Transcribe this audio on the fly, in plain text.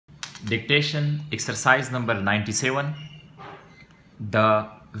Dictation exercise number 97. The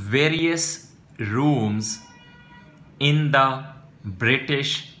various rooms in the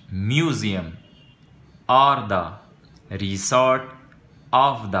British Museum are the resort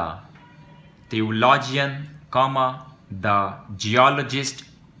of the theologian, the geologist,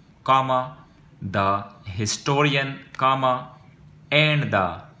 the historian, and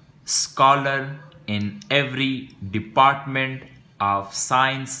the scholar in every department of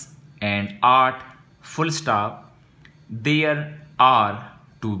science and art, full stop. There are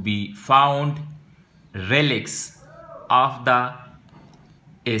to be found relics of the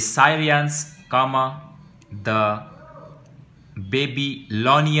Assyrians, the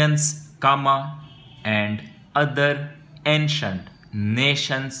Babylonians, and other ancient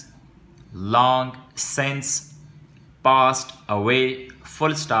nations long since passed away,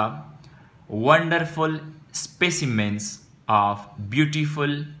 full stop. Wonderful specimens of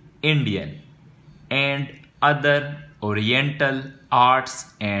beautiful Indian and other Oriental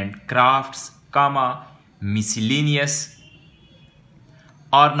arts and crafts, miscellaneous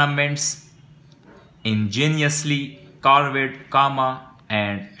ornaments ingeniously carved,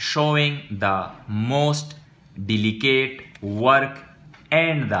 and showing the most delicate work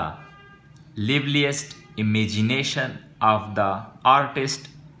and the liveliest imagination of the artist,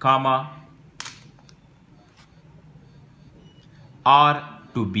 are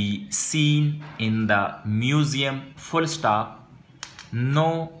to be seen in the museum, full stop.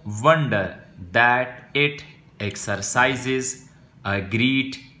 No wonder that it exercises a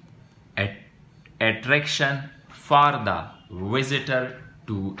great attraction for the visitor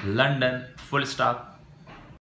to London, full stop.